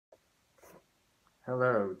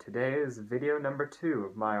Hello, today is video number 2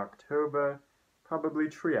 of my October probably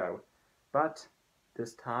trio, but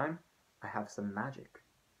this time I have some magic.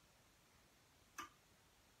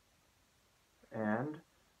 And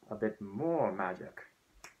a bit more magic.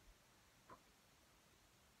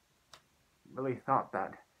 Really thought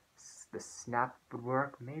that the snap would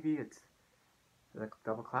work. Maybe it's the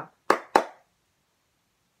double clap.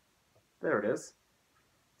 There it is.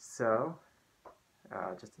 So,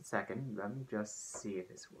 just a second, let me just see if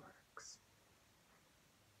this works.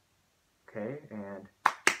 Okay, and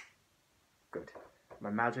good. My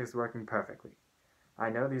magic is working perfectly. I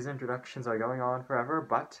know these introductions are going on forever,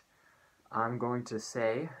 but I'm going to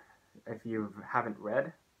say, if you haven't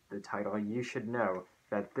read the title, you should know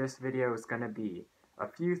that this video is going to be a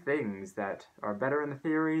few things that are better in the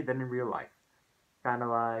theory than in real life. Kind of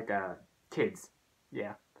like kids.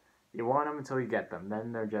 Yeah. You want them until you get them.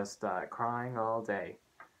 Then they're just crying all day.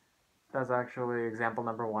 That's actually example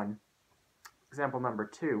number 1. Example number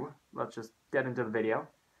 2, let's just get into the video.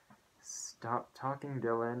 Stop talking,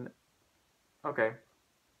 Dylan. Okay,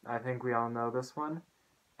 I think we all know this one.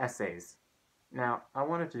 Essays. Now, I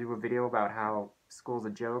wanted to do a video about how school's a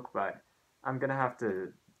joke, but I'm gonna have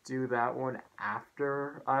to do that one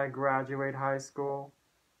after I graduate high school.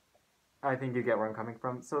 I think you get where I'm coming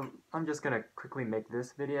from. So I'm just gonna quickly make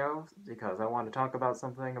this video because I want to talk about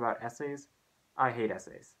something about essays. I hate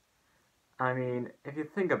essays. I mean, if you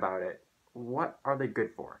think about it, what are they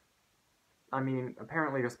good for? I mean,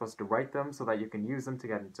 apparently you're supposed to write them so that you can use them to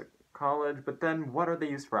get into college, but then what are they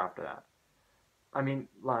used for after that? I mean,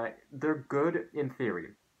 like, they're good in theory.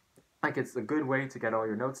 Like, it's a good way to get all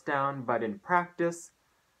your notes down, but in practice,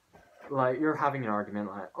 like, you're having an argument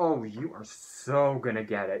like, oh, you are so gonna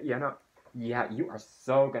get it. Yeah, you are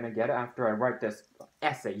so gonna get it after I write this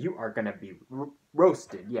essay. You are gonna be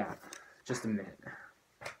roasted. Yeah, just a minute.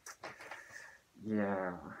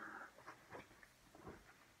 Yeah.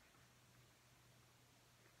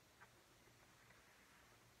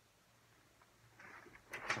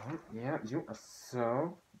 Oh, yeah, you are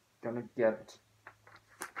so gonna get it.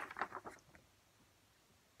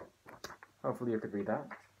 Hopefully you could read that.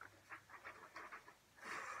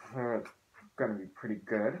 It's gonna be pretty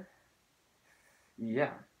good.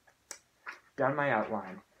 Yeah. Done my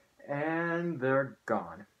outline. And they're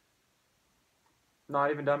gone.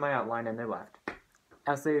 Not even done my outline and they left.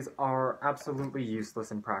 Essays are absolutely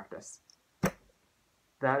useless in practice.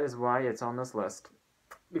 That is why it's on this list.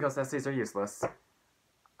 Because essays are useless.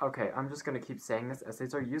 Okay, I'm just gonna keep saying this.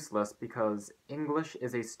 Essays are useless because English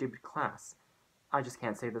is a stupid class. I just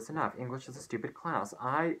can't say this enough. English is a stupid class.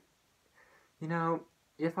 You know,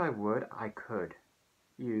 if I would, I could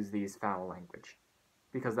use these foul language.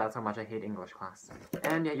 Because that's how much I hate English class.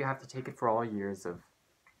 And yet you have to take it for all years of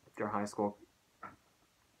your high school.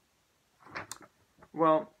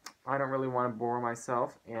 Well, I don't really want to bore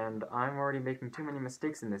myself, and I'm already making too many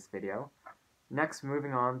mistakes in this video. Next,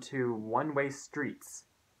 moving on to one-way streets.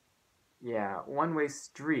 Yeah, one-way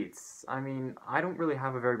streets. I mean, I don't really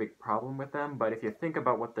have a very big problem with them, but if you think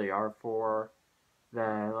about what they are for,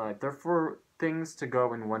 then they're for things to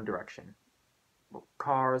go in one direction.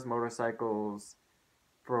 Cars, motorcycles,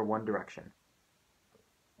 for one direction.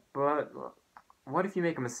 But what if you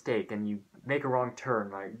make a mistake and you make a wrong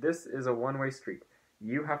turn? Like, this is a one-way street.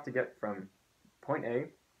 You have to get from point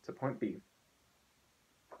A to point B.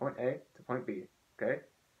 Point A to point B, okay?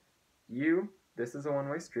 This is a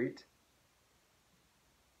one-way street.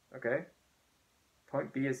 Okay?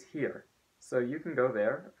 Point B is here. So you can go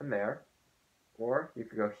there and there, or you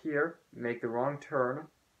could go here, make the wrong turn,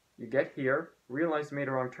 you get here, realize you made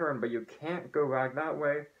a wrong turn, but you can't go back that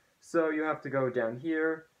way, so you have to go down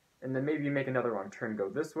here, and then maybe you make another wrong turn, go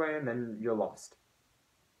this way, and then you're lost.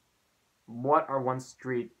 What are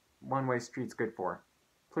one-way streets good for?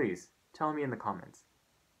 Please, tell me in the comments.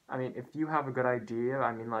 I mean, if you have a good idea,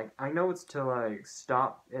 I mean, like, I know it's to, like,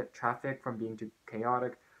 stop traffic from being too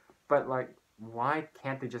chaotic, but, like, why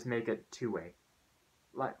can't they just make it two-way?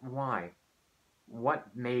 Like, why? What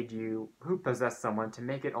made you, who possessed someone to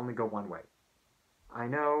make it only go one way? I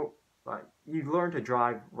know, like, you learn to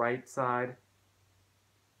drive right side,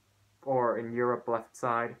 or in Europe, left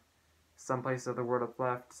side. Some places of the world it's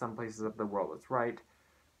left, some places of the world it's right.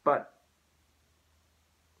 But,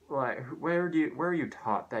 like, where are you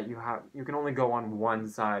taught that you can only go on one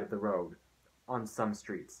side of the road on some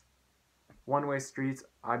streets? One-way streets,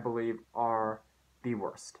 I believe, are the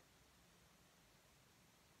worst.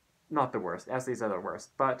 Not the worst, essays are the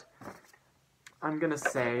worst, but I'm gonna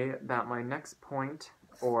say that my next point,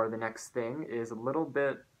 or the next thing, is a little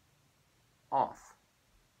bit off.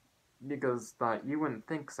 Because you wouldn't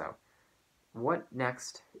think so. what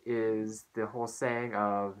next is the whole saying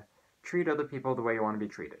of treat other people the way you want to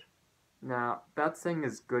be treated. Now, that saying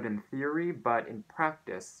is good in theory, but in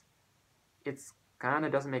practice, it's kind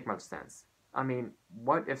of doesn't make much sense. I mean,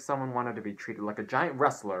 what if someone wanted to be treated like a giant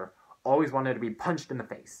wrestler, always wanted to be punched in the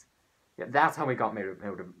face? Yeah, that's how he got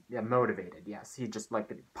motivated. Yes, he just liked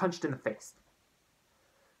to be punched in the face.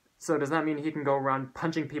 So does that mean he can go around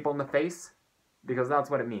punching people in the face? Because that's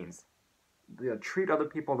what it means. The treat other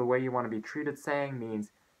people the way you want to be treated saying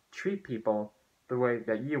means treat people the way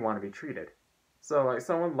that you want to be treated. So like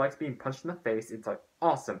someone likes being punched in the face, it's like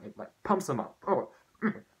awesome. It like pumps them up. Oh,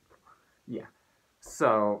 yeah.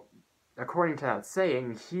 So according to that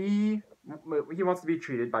saying, he wants to be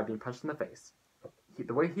treated by being punched in the face.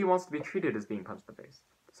 The way he wants to be treated is being punched in the face.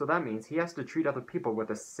 So that means he has to treat other people with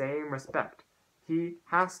the same respect. He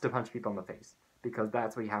has to punch people in the face because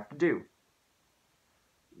that's what you have to do.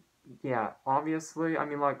 Yeah, obviously, I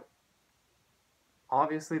mean, like,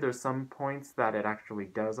 obviously there's some points that it actually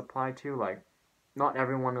does apply to, like, not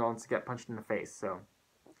everyone wants to get punched in the face, so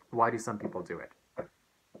why do some people do it?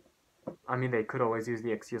 I mean, they could always use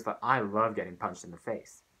the excuse that I love getting punched in the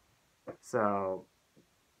face. So,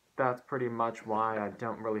 that's pretty much why I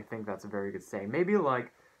don't really think that's a very good saying. Maybe,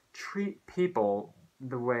 like, treat people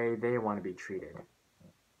the way they want to be treated.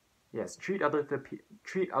 Yes, treat other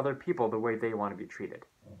people the way they want to be treated.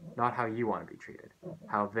 Not how you want to be treated.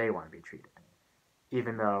 How they want to be treated.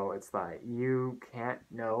 Even though it's like, you can't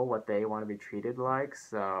know what they want to be treated like,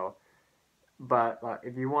 so... But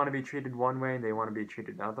if you want to be treated one way and they want to be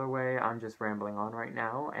treated another way, I'm just rambling on right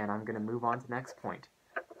now, and I'm going to move on to the next point.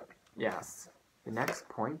 Yes, the next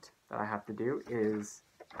point that I have to do is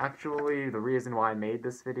actually the reason why I made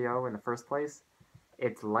this video in the first place.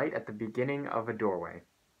 It's light at the beginning of a doorway.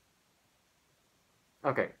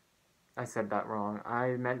 Okay, I said that wrong.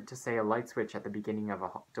 I meant to say a light switch at the beginning of a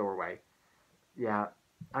doorway. Yeah,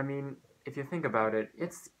 I mean, if you think about it,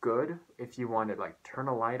 it's good if you want to, like, turn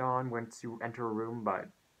a light on once you enter a room, but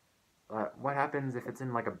what happens if it's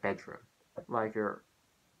in, like, a bedroom? Like, you're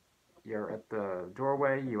at the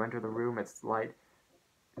doorway, you enter the room, it's light,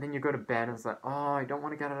 and then you go to bed, and it's like, oh, I don't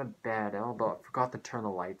want to get out of bed, oh, but I forgot to turn the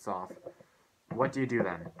lights off. What do you do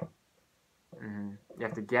then? You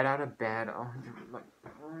have to get out of bed,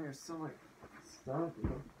 you're so, like, stuck,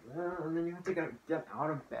 and then you have to get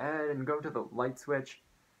out of bed and go to the light switch.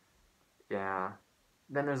 Yeah.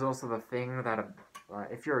 Then there's also the thing that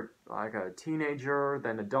if you're like a teenager,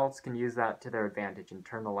 then adults can use that to their advantage and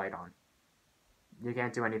turn the light on. You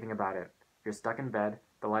can't do anything about it. If you're stuck in bed,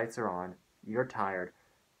 the lights are on, you're tired,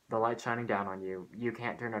 the light's shining down on you, you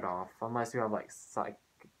can't turn it off unless you have like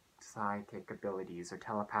psychic abilities or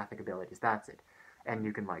telepathic abilities. That's it. And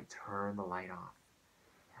you can like turn the light off.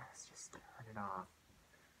 Yes, just turn it off.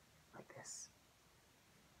 Like this.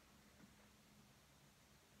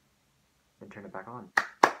 Then turn it back on.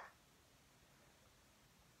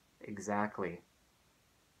 Exactly.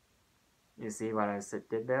 You see what I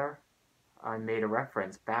did there? I made a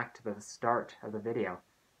reference back to the start of the video.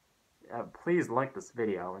 Please like this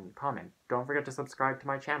video and comment. Don't forget to subscribe to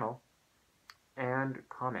my channel and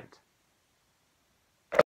comment.